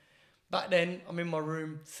equipment. Back then, I'm in my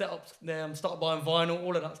room, set up there, I'm started buying vinyl,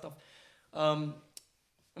 all of that stuff. I'm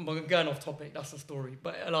going off topic, that's the story.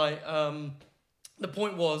 But like, the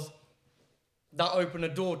point was that opened a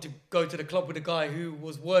door to go to the club with a guy who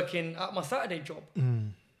was working at my Saturday job.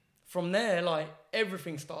 From there, like,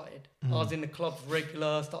 everything started. I was in the clubs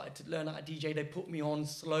regular, started to learn how to DJ. They put me on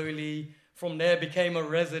slowly. From there, became a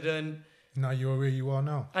resident. Now you're where you are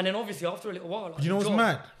now. And then obviously after a little while, like, you know what's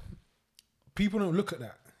mad? People don't look at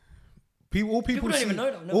that. All people don't see, even know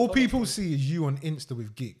that. All people see is you on Insta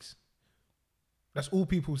with gigs. That's all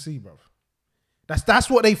people see, bruv. That's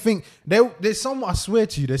what they think. There's someone, I swear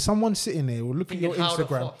to you, there's someone sitting there will look at your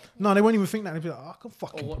Instagram. No, they won't even think that. They'll be like, I can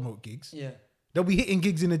fucking promote gigs. Yeah. They'll be hitting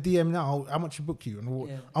gigs in the DM now. How much you book you? And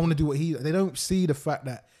I want to do what he. They don't see the fact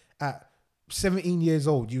that at 17 years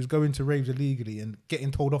old, you was going to raves illegally and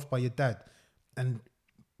getting told off by your dad and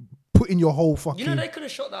putting your whole fucking... they could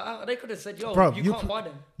have shot that out. They could have said, yo, bruv, you can't buy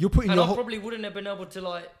them. You're putting and I probably wouldn't have been able to,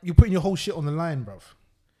 like... You're putting your whole shit on the line, bruv.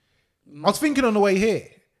 I was thinking on the way here,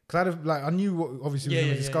 because I knew what, obviously we were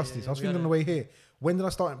going to discuss this. I was thinking on the way here, when did I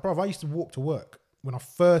start? Bruv, I used to walk to work. When I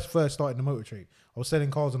first started the motor trade, I was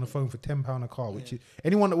selling cars on the phone for £10 a car, which is,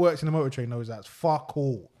 anyone that works in the motor trade knows that's fuck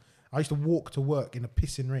all. I used to walk to work in a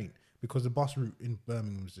pissing rain because the bus route in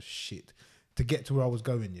Birmingham was just shit to get to where I was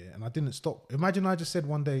going, and I didn't stop. Imagine I just said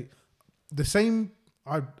one day,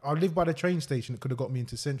 I lived by the train station that could have got me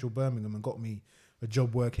into central Birmingham and got me a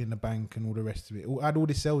job working in the bank and all the rest of it. I had all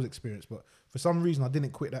this sales experience, but for some reason I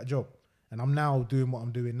didn't quit that job. And I'm now doing what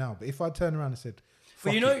I'm doing now. But if I turn around and said,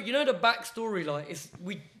 but you know the backstory, like,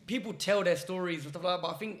 people tell their stories and stuff like that,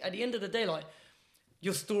 but I think at the end of the day, like,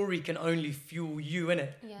 your story can only fuel you, innit?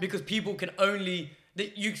 Yeah. Because people can only...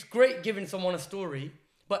 It's great giving someone a story,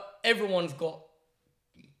 but everyone's got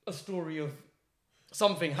a story of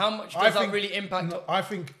something. How much does that really impact? No, I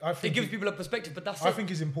think it gives people a perspective, but that's I think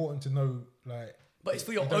it's important to know, like... But it's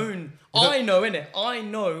for your own... I know, innit? I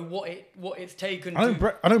know what it's taken I don't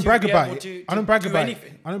brag about it. I don't brag about it.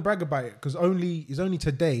 I don't brag about it because it's only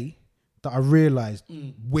today that I realised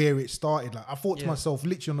where it started. Like, I thought to myself,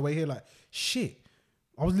 literally on the way here, like, shit,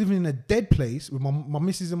 I was living in a dead place with my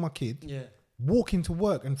missus and my kid, walking to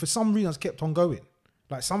work, and for some reason I just kept on going.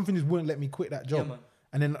 Like, something just wouldn't let me quit that job. Yeah, man.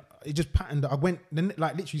 And then it just patterned. Then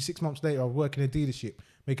like literally 6 months later, I was working in a dealership,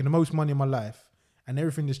 making the most money in my life, and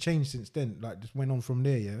everything has changed since then. Like, just went on from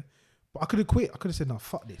there, yeah. But I could have quit. I could have said, no,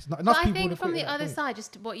 fuck this. But I think from the other side,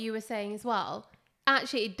 just what you were saying as well,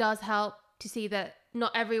 actually it does help to see that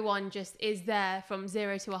not everyone just is there from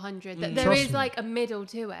 0 to 100. That there is like a middle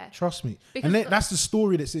to it. Trust me. And that's the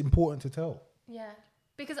story that's important to tell. Yeah.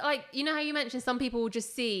 Because, like, you know how you mentioned some people will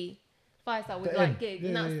just see Firestar with like gigs,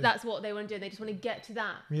 and that's what they want to do. They just want to get to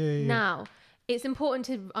that. Now, it's important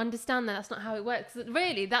to understand that that's not how it works.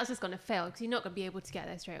 Really, that's just going to fail because you're not going to be able to get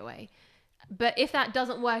there straight away. But if that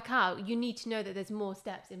doesn't work out, you need to know that there's more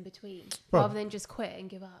steps in between, rather than just quit and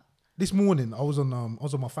give up. This morning I was on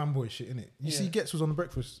my fanboy shit, innit? You see Gets was on the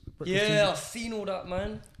breakfast yeah, I've seen all that,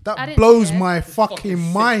 man. That blows my It's fucking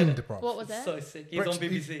mind, sick, bro. What was it? So sick. He's on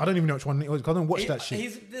BBC. I don't even know which one it was. I don't watch that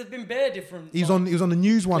shit. There's been bare different. He was on the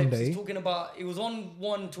news one day. He was on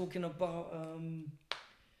one talking about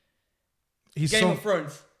His Game song, of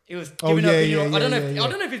Thrones. He was giving up. I don't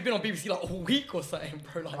know if he's been on BBC like a week or something,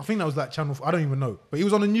 bro. Like, I think that was like Channel 4. I don't even know. But he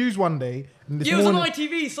was on the news one day. And he was on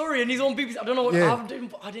ITV, sorry, and he's on BBC. I don't know what. Yeah.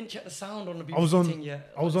 I didn't check the sound on the BBC I was on thing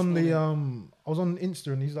yet. I was on Insta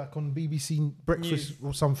and he's like on BBC Breakfast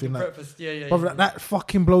or something. Like, Breakfast, yeah. Brother, that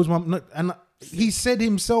fucking blows my. And he said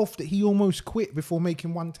himself that he almost quit before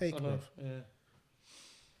making one take, bro. Yeah.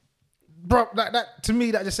 Bro, that to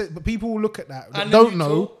me that just said. But people will look at that don't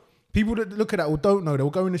know. People that look at that or don't know, they'll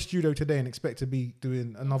go in the studio today and expect to be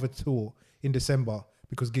doing another tour in December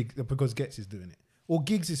because Gets is doing it. Or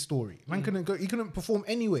Giggs' story. Man couldn't go, he couldn't perform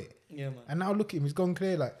anywhere. Yeah, man. And now look at him, he's gone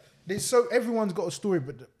clear. Like, everyone's got a story,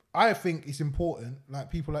 but I think it's important, like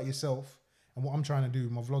people like yourself and what I'm trying to do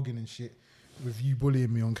with my vlogging and shit, with you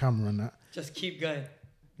bullying me on camera and that. Just keep going.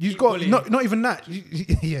 You've got not even that.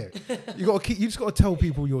 You just got to tell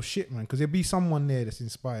people your shit, man, because there'll be someone there that's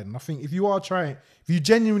inspired. And I think if you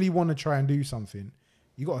genuinely want to try and do something,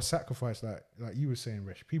 you got to sacrifice, like you were saying,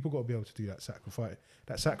 Resh. People got to be able to do that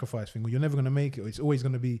sacrifice thing. Or you're never going to make it. Or it's always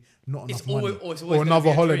going to be not enough money, or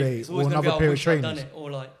another holiday, or another pair of trainers. Or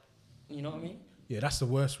like, you know what I mean? Yeah, that's the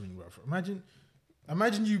worst thing, bro.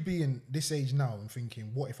 Imagine you being this age now and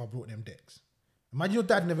thinking, what if I brought them decks? Imagine your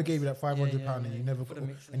dad never gave you that £500 and you never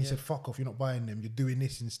and he said, fuck off, you're not buying them, you're doing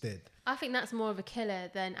this instead. I think that's more of a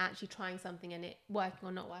killer than actually trying something and it working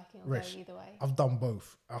or not working or going either way. I've done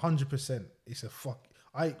both. 100%. It's a fuck.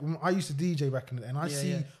 I used to DJ back in the day and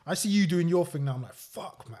I see you doing your thing now. I'm like,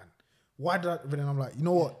 fuck, man. Why did I? But then I'm like, you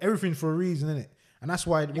know what? Everything's for a reason, innit? And that's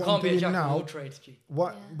why you can't be a jack of all trades, G.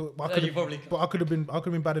 What? Yeah. But I could have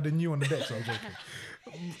been better than you on the deck. So I was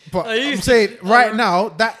joking. But I'm saying right now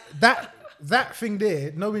that thing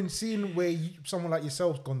there, seeing where someone like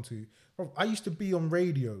yourself's gone to. Bro, I used to be on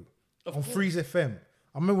radio on Freeze FM.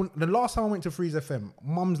 I remember the last time I went to Freeze FM,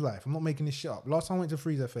 Mum's life. I'm not making this shit up. Last time I went to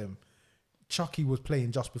Freeze FM, Chucky was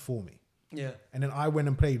playing just before me. Yeah. And then I went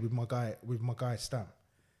and played with my guy Stam.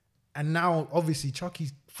 And now obviously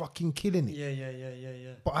Chucky's fucking killing it.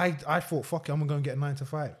 Yeah. But I thought, fuck it, I'm gonna go and get a 9 to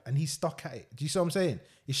 5. And he's stuck at it. Do you see what I'm saying?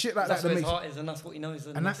 It's shit like that's that. That's where his heart is, and that's what he knows.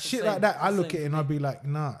 And that shit like that, I look at it and I'd be like,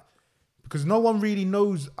 nah. Because no one really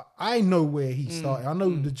knows. I know where he started. I know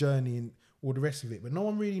the journey and all the rest of it, but no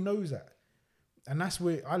one really knows that. And that's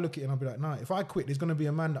where I look at it and I'll be like, nah, if I quit, there's going to be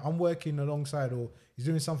a man that I'm working alongside or he's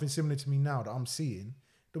doing something similar to me now that I'm seeing.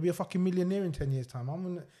 There'll be a fucking millionaire in 10 years' time. I'm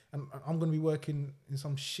going to be working in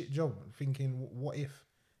some shit job thinking, what if?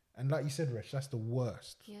 And like you said, Resh, that's the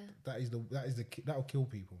worst. Yeah. That'll kill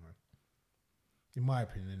people, man. In my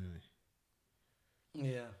opinion,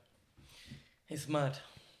 anyway. Yeah. It's mad.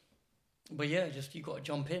 But yeah, just you got to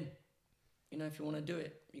jump in. You know, if you want to do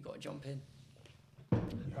it, you got to jump in.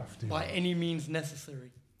 You have to. By any means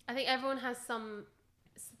necessary. I think everyone has some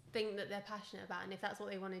thing that they're passionate about, and if that's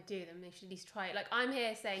what they want to do, then they should at least try it. Like, I'm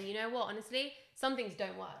here saying, you know what, honestly, some things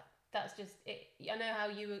don't work. That's just it. I know how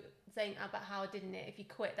you were saying about how didn't it, if you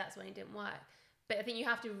quit, that's when it didn't work. But I think you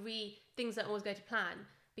have to things don't always go to plan,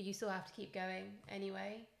 but you still have to keep going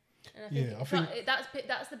anyway. And I think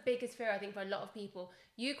that's the biggest fear, I think, for a lot of people.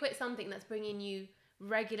 You quit something that's bringing you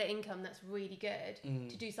regular income that's really good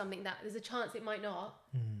to do something that there's a chance it might not,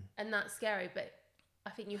 and that's scary. But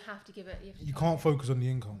I think you have to give it. You can't focus on the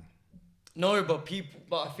income. No, but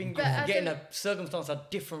I think you're forgetting that circumstances are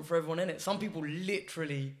different for everyone, innit? Some people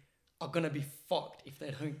literally are gonna be fucked if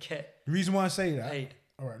they don't get. The reason why I say that. Paid.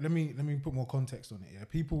 All right, let me put more context on it. Yeah,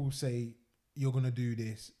 people say you're gonna do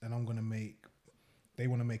this, and I'm gonna make. They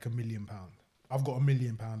want to make £1 million. I've got £1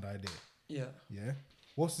 million idea. Yeah. Yeah.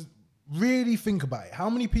 Really think about it. How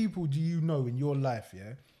many people do you know in your life,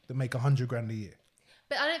 that make 100 grand a year?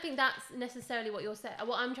 But I don't think that's necessarily what you're saying.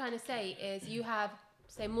 What I'm trying to say is you have,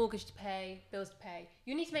 say, mortgage to pay, bills to pay.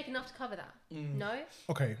 You need to make enough to cover that. No?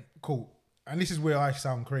 Okay, cool. And this is where I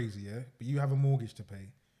sound crazy, yeah? But you have a mortgage to pay.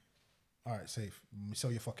 All right, safe. Sell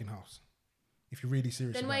your fucking house. If you're really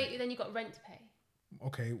serious then you got rent to pay.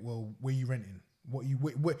 Okay, well, where you renting? What?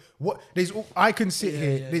 I can sit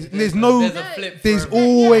here. There's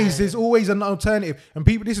always an alternative, and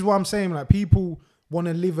people. This is what I'm saying. Like, people want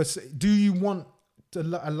to live do you want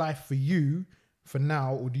a life for you for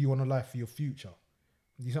now, or do you want a life for your future?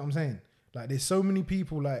 You know what I'm saying? Like, there's so many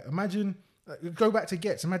people. Like, imagine go back to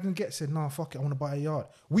Gets. Imagine Gets said, "Nah, fuck it, I want to buy a yard."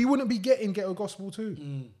 We wouldn't be getting Ghetto Gospel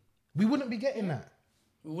too. we wouldn't be getting that.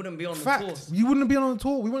 We wouldn't be on the tours. You wouldn't be on the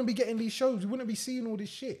tour. We wouldn't be getting these shows. We wouldn't be seeing all this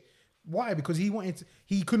shit. Why? Because he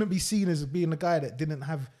couldn't be seen as being the guy that didn't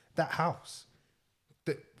have that house.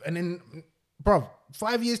 And then, bruv,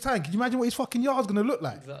 5 years time, can you imagine what his fucking yard's gonna look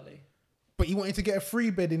like? Exactly. But he wanted to get a free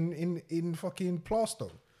bed in fucking Plaistow.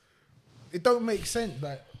 It don't make sense.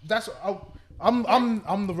 Like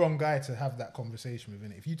I'm the wrong guy to have that conversation with,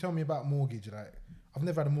 innit? If you tell me about mortgage, like I've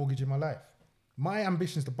never had a mortgage in my life. My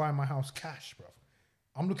ambition is to buy my house cash, bruv.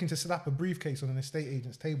 I'm looking to slap a briefcase on an estate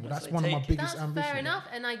agent's table. That's one of my biggest ambitions. That's fair enough,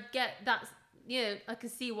 and I get that's, you know, I can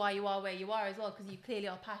see why you are where you are as well, because you clearly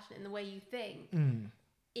are passionate in the way you think.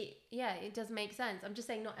 It does make sense. I'm just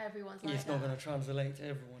saying not everyone's like that. It's not going to translate to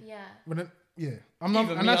everyone. Yeah. But then, yeah.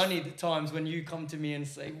 Even me, I need times when you come to me and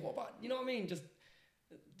say, what about, you know what I mean? Just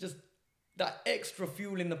that extra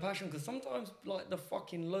fuel in the passion, because sometimes like the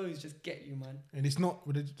fucking lows just get you, man. And it's not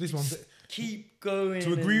this one. Keep going.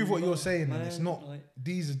 To agree with what you're saying, man, it's not like,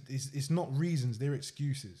 it's not reasons, they're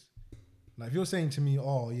excuses. Like if you're saying to me,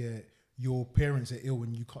 oh yeah, your parents are ill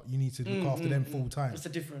and you need to look after them full time.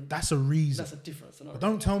 That's a reason. That's a difference. But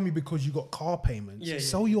don't tell me because you got car payments.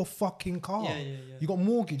 Sell your fucking car. You got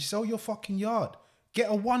mortgage. Sell your fucking yard. Get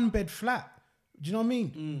a 1-bed flat. Do you know what I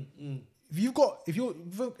mean?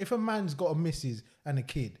 If a man's got a missus and a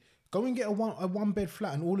kid, go and get a 1-bed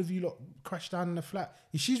flat, and all of you lot crash down in the flat.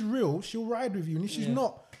 If she's real, she'll ride with you, and if she's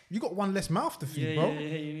not, you got one less mouth to feed, bro.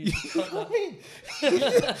 You know what I mean?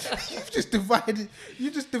 You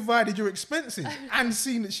just divided your expenses and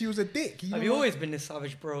seen that she was a dick. Have you always been this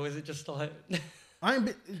savage, bro? Is it just like?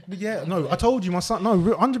 I told you, my son. No,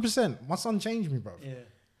 100%. My son changed me, bro. Yeah.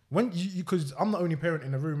 When because I'm the only parent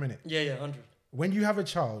in the room, innit? Yeah, 100. When you have a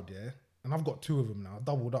child, and I've got 2 of them now,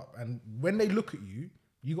 doubled up, and when they look at you,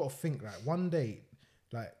 you got to think like one day,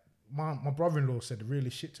 like my brother-in-law said the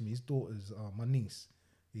realest shit to me. His daughter's, my niece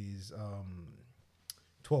is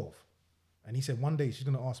 12, and he said one day she's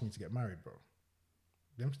gonna ask me to get married, bro.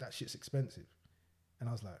 That shit's expensive, and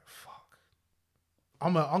I was like, fuck.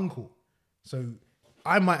 I'm an uncle, so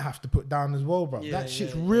I might have to put down as well, bro. That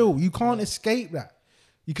shit's real. You can't escape that.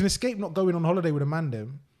 You can escape not going on holiday with a man,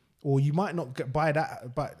 them. Or you might not buy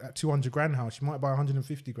that 200 grand house. You might buy a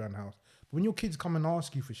 150 grand house. But when your kids come and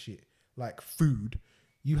ask you for shit, like food,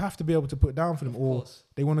 you have to be able to put down for them. Or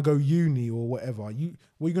they want to go uni or whatever. What are you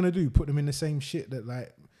going to do? Put them in the same shit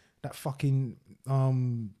that fucking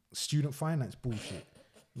student finance bullshit.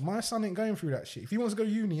 My son ain't going through that shit. If he wants to go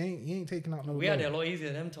uni, he ain't taking out no We had it a lot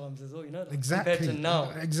easier them times as well, you know that? Exactly. Compared to now.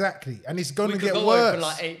 Exactly. And it's going to get worse. worse. Open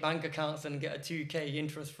like 8 bank accounts and get a 2k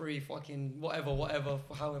interest-free fucking whatever,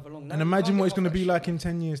 for however long. Now and imagine what it's going to be like in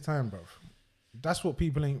 10 years' time, bruv. That's what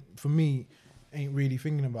people ain't really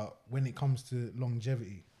thinking about when it comes to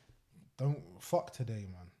longevity. Don't fuck today,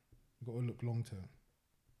 man. You got to look long term.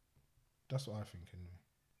 That's what I think, anyway.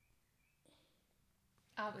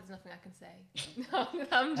 There's nothing I can say.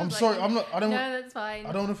 I'm sorry. I don't. No, that's fine.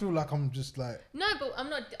 I don't want to feel like I'm just like. No, but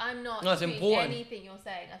I'm not. No, it's important. Anything you're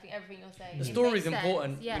saying. I think everything you're saying. The story's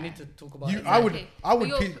important. Yeah. We need to talk about it.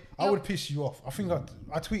 I would piss you off. I think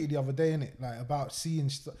I tweeted the other day, innit, like about seeing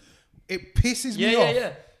stuff. It pisses me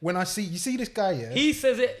off when I see. You see this guy, yeah. He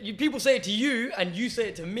says it. People say it to you, and you say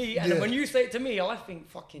it to me, and then when you say it to me, I think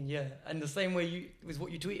fucking yeah. And the same way was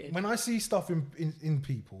what you tweeted. When I see stuff in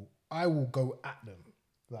people, I will go at them.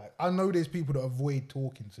 Like, I know there's people that avoid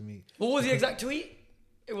talking to me. What was the exact tweet?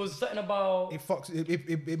 It was something about...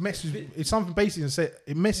 It messes... It's something basically that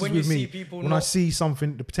it messes with me when I see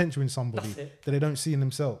something, the potential in somebody that they don't see in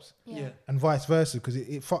themselves. Yeah. And vice versa, because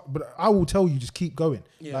but I will tell you, just keep going.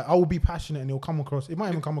 Yeah. Like, I will be passionate and it'll come across... It might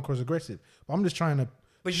even come across aggressive. But I'm just trying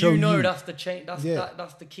to show you... that's the change.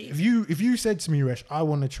 That's the key. If you said to me, Resh, I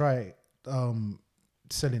want to try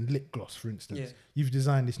selling lip gloss, for instance. You've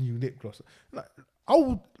designed this new lip gloss. Like,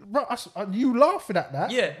 you laughing at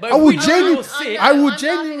that? Yeah, but I would genuinely. I'm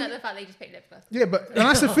laughing at the fact they just picked lip gloss. Yeah, and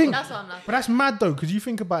that's the thing. That's what I'm laughing. But that's mad though, because you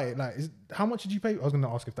think about it. Like, how much did you pay? I was going to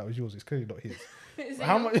ask if that was yours. It's clearly not his.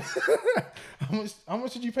 How much? How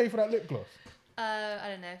much did you pay for that lip gloss? I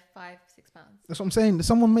don't know, £5-6. That's what I'm saying. There's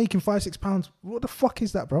someone making £5-6. What the fuck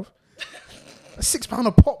is that, bruv? £6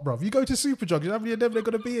 a pop, bruv. You go to Superdrug, you're never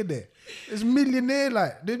gonna be in there. There's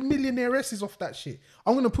millionairesses off that shit.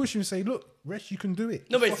 I'm gonna push you and say, look, Resh, you can do it.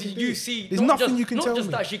 No, but you see, there's nothing you can tell me. Not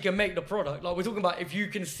just that she can make the product. Like, we're talking about if you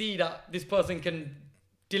can see that this person can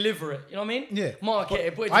deliver it. You know what I mean? Yeah. Market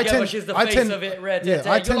it, put it together. She's the face of it. Red. Yeah.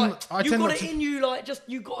 You got it in you. Like, just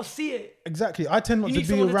you got to see it. Exactly. I tend not to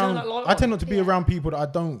be around. I tend not to be around people that I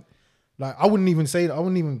don't like. I wouldn't even say that. I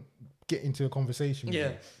wouldn't even get into a conversation with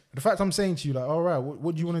you. The fact I'm saying to you, like, all right,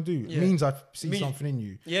 what do you want to do? It means I see something in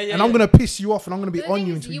you. And I'm going to piss you off and I'm going to be on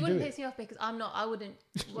you until you do it. You wouldn't piss me off because I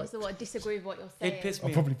wouldn't, disagree with what you're saying. It'd piss me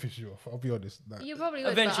I'll probably piss you off. I'll be honest. Like, you probably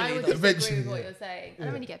would, eventually, but I would disagree with what you're saying. I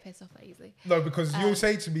don't really get pissed off that easily. No, because you'll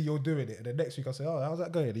say to me, you're doing it. And the next week I'll say, oh, how's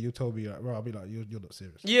that going? And you'll tell me, like, bro, I'll be like, you're not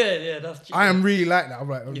serious. Yeah, that's true. I am really like that. I'm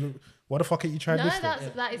like, why the fuck ain't you trying this? No,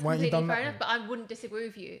 that is completely fair enough, but I wouldn't disagree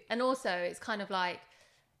with you. And also, it's kind of like,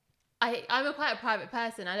 I'm quite a private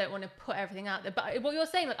person. I don't want to put everything out there. But what you're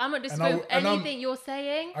saying, like, I'm not disagreeing with anything you're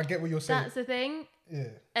saying. I get what you're saying. That's the thing. Yeah.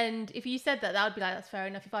 And if you said that would be like, that's fair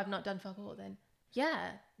enough. If I've not done fuck all, then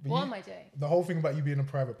what am I doing? The whole thing about you being a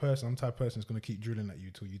private person, I'm the type of person that's going to keep drilling at you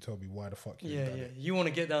till you tell me why the fuck you done it. You want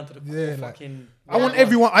to get down to the core fucking...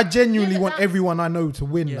 I genuinely want everyone I know to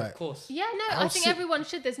win. Yeah, of course. Yeah, no, I think everyone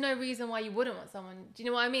should. There's no reason why you wouldn't want someone. Do you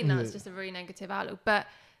know what I mean? That's just a very negative outlook. But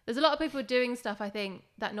there's a lot of people doing stuff, I think,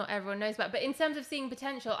 that not everyone knows about. But in terms of seeing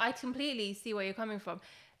potential, I completely see where you're coming from.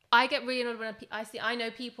 I get really annoyed when I know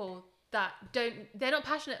people that they're not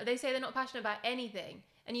passionate. They say they're not passionate about anything.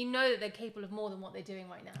 And you know that they're capable of more than what they're doing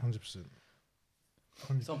right now. 100%.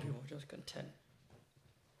 Some people are just content.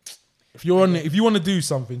 If you want to do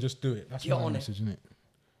something, just do it. That's my message, isn't it?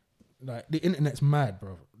 Like, the internet's mad,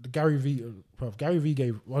 bro. Gary Vee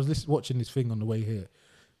gave... I was watching this thing on the way here.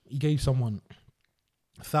 He gave someone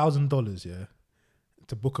 $1,000,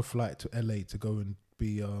 to book a flight to LA to go and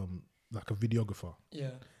be like a videographer.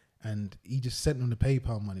 Yeah. And he just sent them the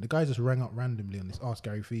PayPal money. The guy just rang up randomly on this Ask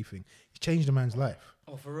Gary Vee thing. He changed the man's life.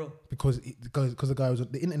 Oh, for real? Because the guy was...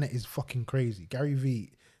 The internet is fucking crazy. Gary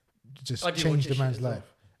Vee just changed the man's life.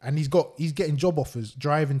 And he's getting job offers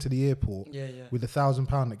driving to the airport with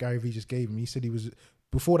 £1,000 that Gary Vee just gave him. He said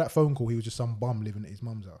before that phone call, he was just some bum living at his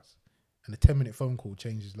mum's house. And a 10-minute phone call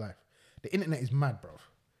changed his life. The internet is mad, bro.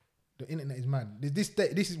 The internet is mad.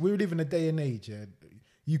 We live in a day and age,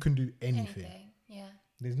 you can do anything. Yeah.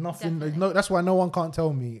 There's nothing. That's why no one can't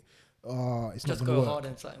tell me, it's just not going to work. Just go hard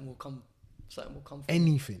and something will come.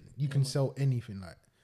 Anything. You can sell anything. Like,